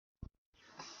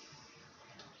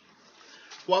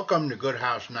Welcome to Good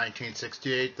House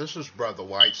 1968. This is Brother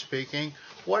White speaking.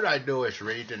 What I do is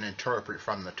read and interpret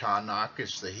from the Tanahk.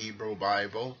 It's the Hebrew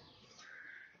Bible.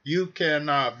 You can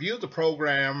view the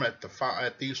program at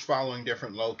these following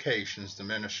different locations, the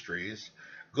ministries: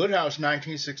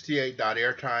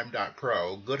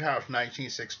 goodhouse1968.airtime.pro,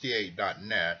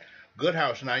 goodhouse1968.net,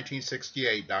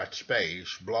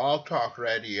 goodhouse1968.space,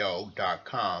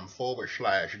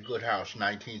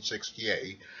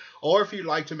 blogtalkradio.com/goodhouse1968. Or if you'd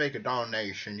like to make a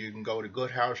donation, you can go to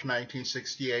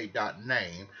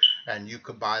goodhouse1968.name and you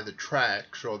could buy the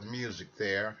tracks or the music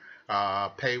there,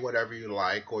 pay whatever you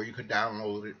like, or you could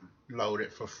download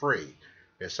it for free.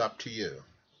 It's up to you.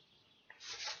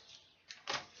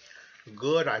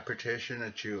 Good, I petition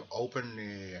that you open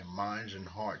the minds and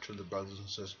hearts of the brothers and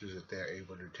sisters that they're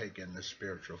able to take in this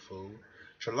spiritual food,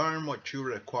 to learn what you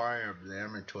require of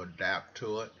them and to adapt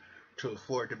to it,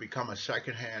 for it to become a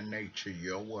second-hand nature,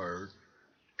 your word,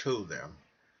 to them.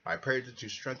 I pray that you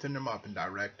strengthen them up and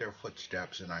direct their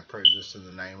footsteps, and I pray this in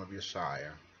the name of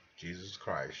Yeshua, Jesus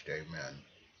Christ. Amen.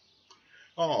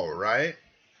 All right.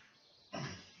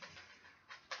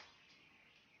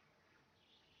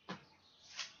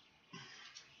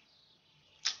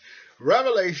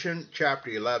 Revelation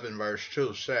chapter 11 verse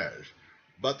 2 says,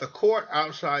 "But the court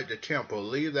outside the temple,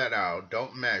 leave that out,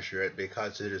 don't measure it,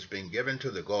 because it has been given to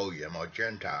the Goyim or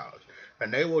Gentiles,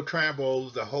 and they will trample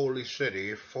over the holy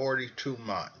city 42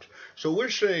 months." So we're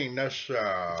seeing this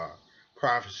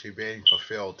prophecy being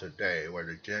fulfilled today, where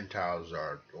the Gentiles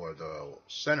or the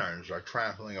sinners are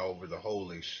trampling over the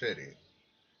holy city.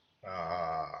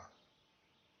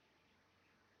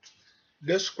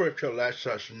 This scripture lets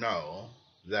us know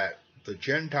that the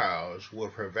Gentiles will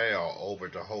prevail over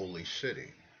the holy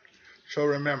city. So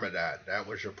remember that. That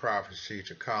was a prophecy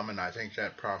to come, and I think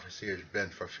that prophecy has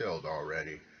been fulfilled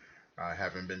already. I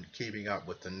haven't been keeping up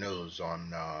with the news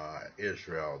on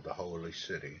Israel, the holy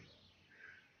city.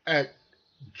 At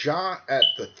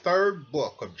the third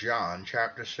book of John,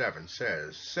 chapter 7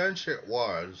 says, "Since it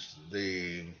was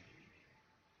the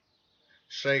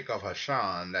sake of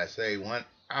Hassan that they went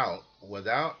out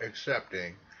without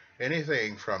accepting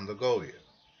anything from the Goyim.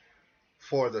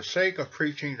 For the sake of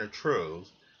preaching the truth,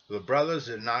 the brothers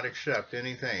did not accept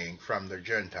anything from the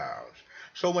Gentiles."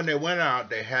 So when they went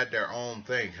out, they had their own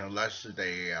things, unless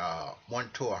they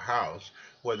went to a house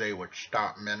where they would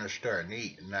stop, minister, and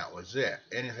eat, and that was it.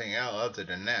 Anything else other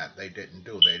than that, they didn't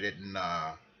do. They didn't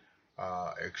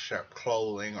accept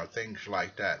clothing or things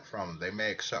like that from them. They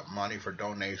may accept money for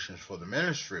donations for the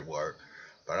ministry work,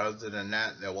 but other than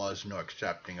that, there was no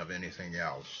accepting of anything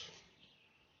else.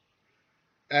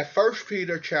 At 1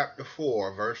 Peter chapter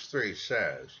 4, verse 3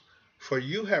 says, "For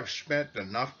you have spent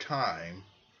enough time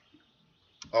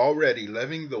already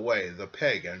living the way the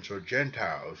pagans or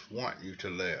Gentiles want you to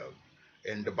live,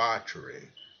 in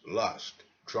debauchery, lust,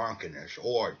 drunkenness,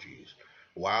 orgies,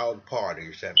 wild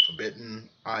parties, and forbidden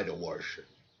idol worship."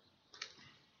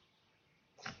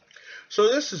 So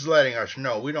this is letting us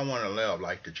know we don't want to live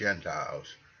like the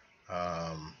Gentiles.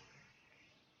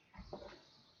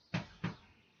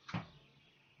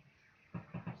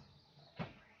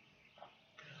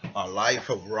 A life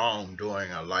of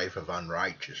wrongdoing, a life of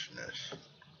unrighteousness.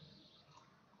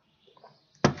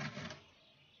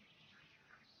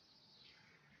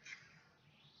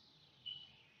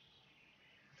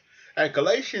 At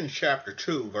Galatians chapter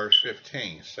 2, verse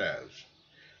 15 says,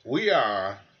 "We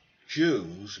are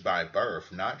Jews by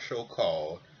birth, not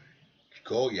so-called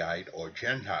Goyite or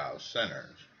Gentile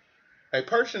sinners." A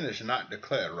person is not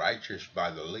declared righteous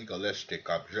by the legalistic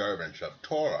observance of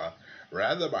Torah,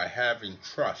 rather by having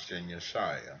trust in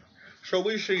Yeshua. So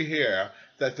we see here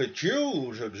that the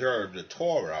Jews observed the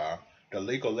Torah, the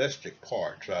legalistic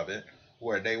parts of it,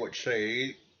 where they would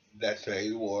say that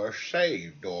they were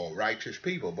saved or righteous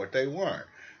people, but they weren't.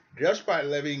 Just by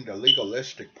living the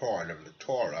legalistic part of the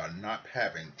Torah, not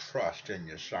having trust in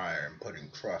Yeshua and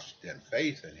putting trust and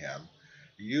faith in him,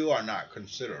 you are not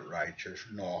considered righteous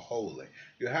nor holy.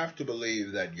 You have to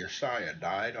believe that Yeshua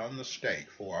died on the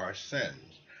stake for our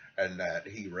sins and that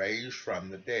he raised from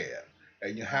the dead.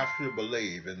 And you have to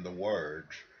believe in the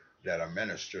words that are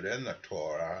ministered in the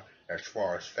Torah as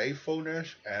far as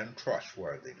faithfulness and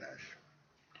trustworthiness.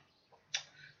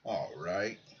 All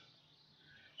right.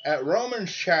 At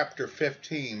Romans chapter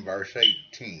 15, verse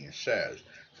 18 says,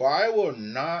 "For I will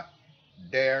not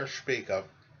dare speak of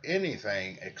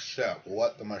anything except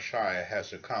what the Messiah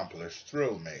has accomplished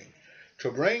through me,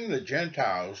 to bring the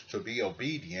Gentiles to be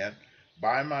obedient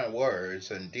by my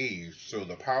words and deeds through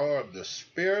the power of the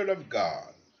Spirit of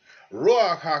God.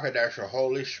 Rauch Hakodesh, the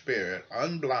Holy Spirit,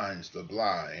 unblinds the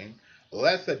blind,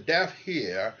 let the deaf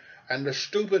hear, and the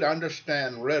stupid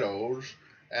understand riddles,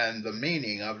 and the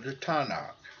meaning of the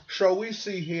Tanakh. So we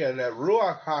see here that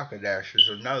Rauch Hakodesh is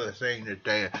another thing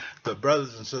that the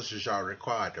brothers and sisters are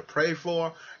required to pray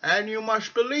for, and you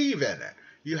must believe in it.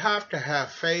 You have to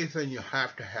have faith and you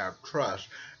have to have trust,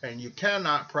 and you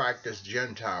cannot practice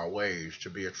Gentile ways to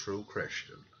be a true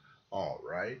Christian. All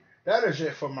right. That is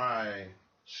it for my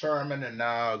sermon, and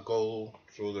now I'll go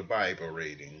through the Bible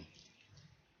reading.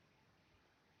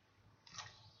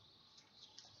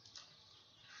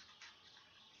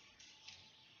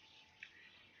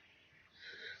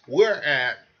 We're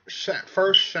at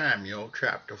 1 Samuel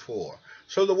chapter 4.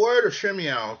 So the word of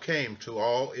Shemuel came to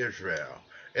all Israel.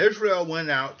 Israel went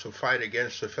out to fight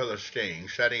against the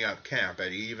Philistines, setting up camp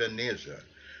at Ebenezer,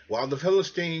 while the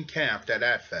Philistines camped at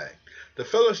Aphek. The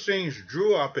Philistines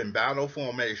drew up in battle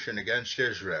formation against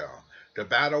Israel. The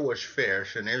battle was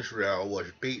fierce, and Israel was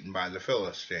beaten by the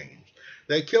Philistines.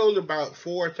 They killed about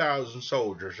 4,000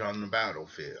 soldiers on the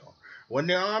battlefield. When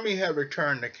the army had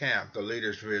returned to camp, the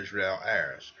leaders of Israel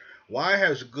asked, "Why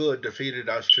has good defeated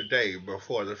us today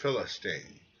before the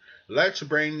Philistines? Let's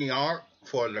bring the ark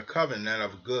for the covenant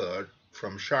of good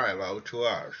from Shiloh to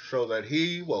us, so that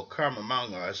he will come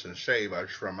among us and save us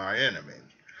from our enemies."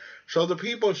 So the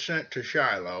people sent to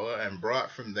Shiloh and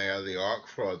brought from there the ark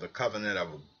for the covenant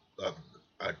of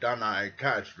Adonai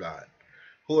Tazrat,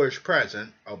 who is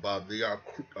present above the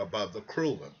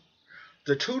cherubim.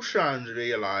 The two sons of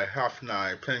Eli,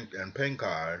 Hophni and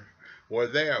Pinchas, were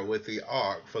there with the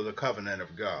ark for the covenant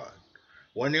of God.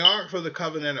 When the ark for the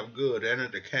covenant of good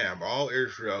entered the camp, all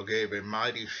Israel gave a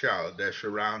mighty shout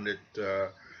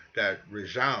that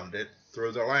resounded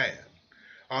through the land.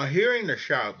 On hearing the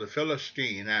shout, the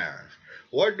Philistine asked,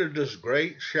 "What does this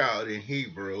great shout in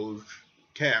Hebrew's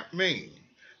camp mean?"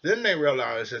 Then they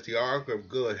realized that the ark of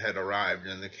good had arrived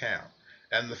in the camp,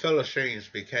 and the Philistines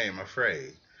became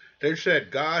afraid. They said,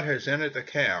 "God has entered the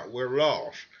camp. We're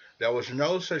lost. There was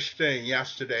no such thing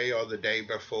yesterday or the day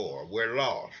before. We're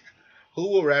lost. Who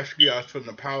will rescue us from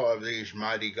the power of these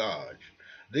mighty gods?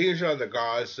 These are the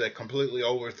gods that completely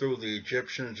overthrew the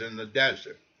Egyptians in the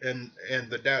desert.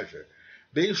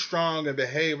 Be strong and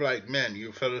behave like men,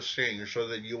 you Philistines, so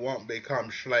that you won't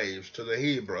become slaves to the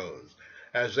Hebrews,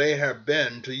 as they have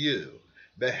been to you.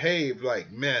 Behave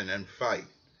like men and fight."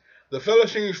 The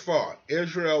Philistines fought.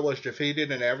 Israel was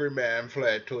defeated, and every man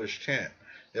fled to his tent.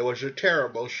 It was a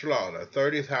terrible slaughter.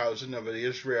 30,000 of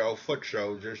Israel's foot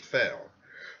soldiers fell.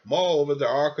 Moreover, the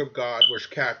ark of God was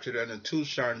captured, and the two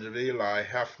sons of Eli,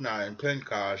 Hophni and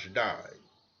Pinchas, died.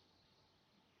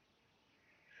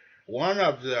 One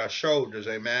of the soldiers,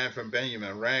 a man from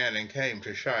Benjamin, ran and came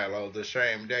to Shiloh the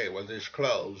same day with his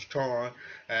clothes torn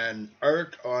and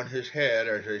earth on his head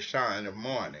as a sign of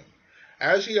mourning.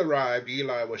 As he arrived,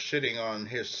 Eli was sitting on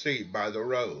his seat by the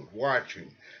road,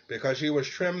 watching, because he was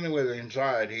trembling with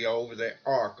anxiety over the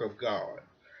ark of God.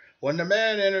 When the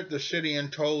man entered the city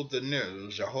and told the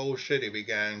news, the whole city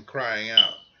began crying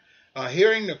out. On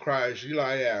hearing the cries,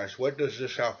 Eli asked, "What does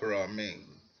this uproar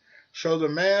mean?" So the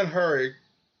man hurried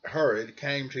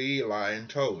came to Eli and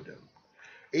told him.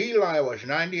 Eli was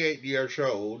 98 years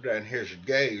old, and his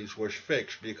gaze was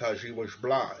fixed because he was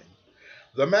blind.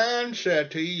 The man said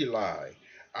to Eli,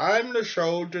 "I'm the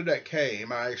soldier that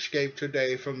came. I escaped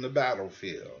today from the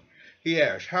battlefield." He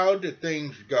asked, "How did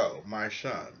things go, my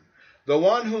son?" The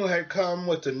one who had come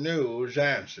with the news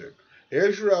answered,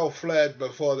 "Israel fled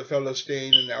before the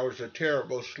Philistines, and there was a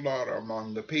terrible slaughter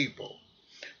among the people.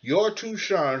 Your two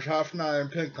sons, Hophni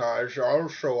and Pinchas,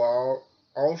 also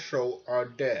are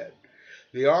dead.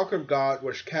 The ark of God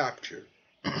was captured."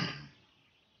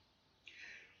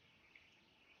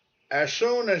 As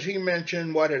soon as he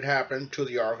mentioned what had happened to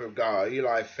the ark of God,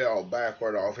 Eli fell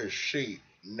backward off his seat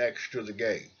next to the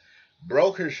gate,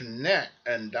 broke his neck,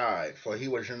 and died, for he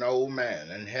was an old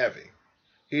man and heavy.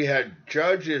 He had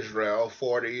judged Israel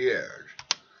 40 years.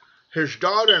 His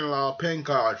daughter-in-law,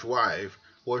 Pinchas' wife,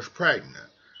 was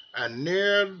pregnant and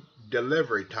near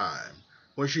delivery time.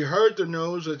 When she heard the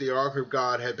news that the ark of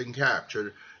God had been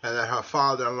captured and that her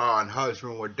father-in-law and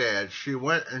husband were dead, she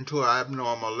went into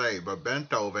abnormal labor,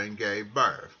 bent over, and gave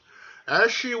birth.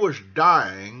 As she was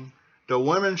dying, the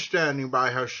women standing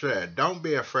by her said, "Don't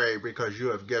be afraid, because you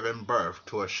have given birth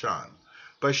to a son."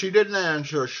 But she didn't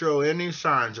answer or show any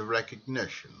signs of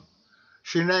recognition.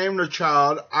 She named the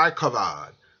child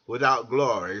Ichabod, without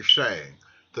glory, saying,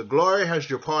 "The glory has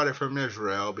departed from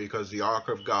Israel, because the ark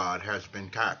of God has been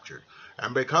captured."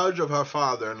 And because of her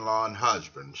father-in-law and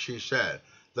husband, she said,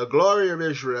 "The glory of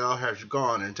Israel has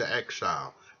gone into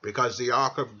exile, because the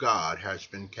ark of God has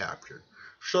been captured."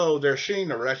 So they're seeing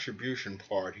the retribution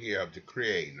part here of the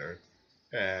Creator.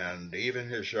 And even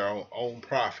his own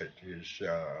prophet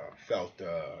felt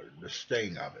the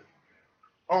sting of it.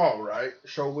 All right,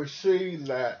 so we see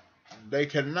that they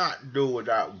cannot do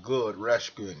without good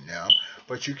rescuing them,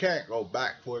 but you can't go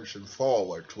backwards and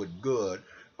forwards with good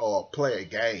or play a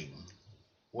game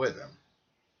with them.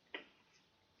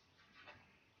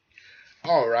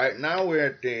 All right, now we're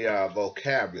at the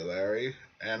vocabulary,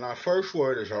 and our first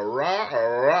word is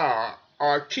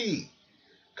RT,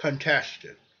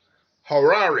 contested.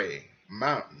 Harari,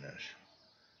 mountainous.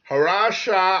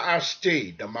 Harasha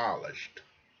asti, demolished.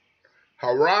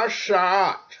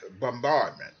 Harashat,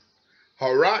 bombardment.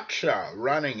 Haracha,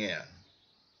 running in.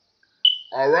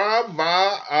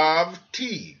 Aravavti,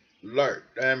 lurk,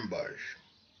 ambush.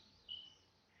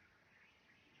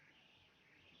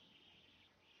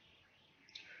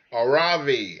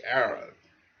 Aravi, Arab.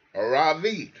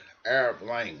 Aravit, Arab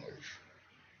language.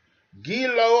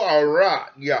 Gilo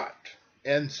arat, yacht,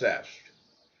 incest.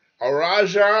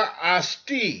 Araja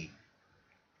asti,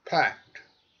 pact.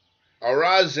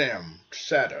 Arazim,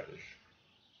 setters.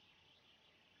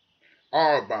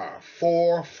 Arba,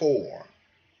 4-4.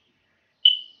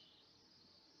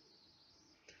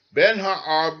 Ben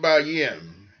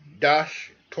ha'arbayim,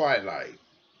 dusk, twilight.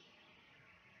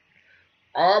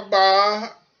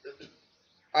 Arba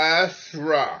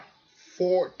asra,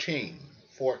 14.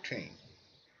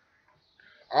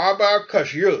 Arba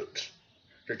kashyut,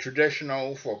 the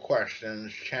traditional for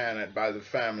questions chanted by the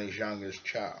family's youngest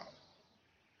child.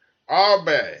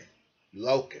 Arbe,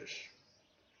 locust.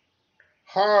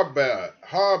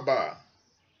 Harba,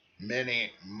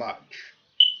 many, much.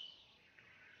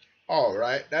 All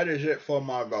right, that is it for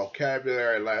my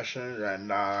vocabulary lessons, and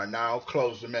now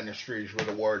close the ministries with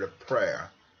a word of prayer.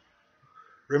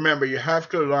 Remember, you have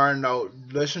to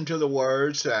listen to the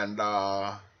words and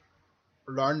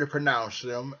learn to pronounce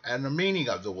them and the meaning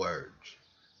of the words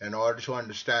in order to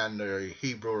understand the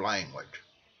Hebrew language.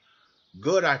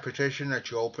 Good, I petition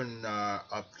that you open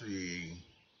up the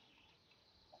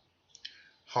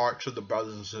hearts of the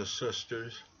brothers and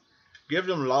sisters. Give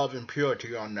them love and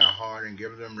purity on their heart, and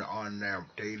give them on their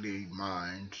daily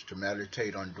minds to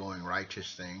meditate on doing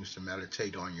righteous things, to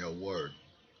meditate on your word,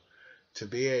 to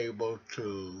be able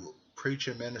to preach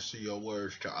and minister your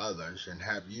words to others and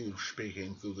have you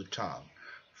speaking through the tongue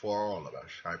for all of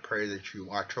us. I pray that you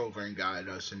watch over and guide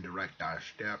us and direct our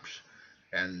steps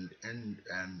and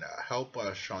help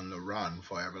us on the run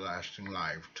for everlasting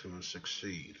life to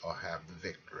succeed or have the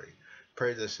victory.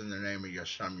 Pray this in the name of your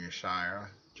Son, Yeshua,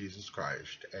 Jesus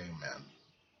Christ. Amen.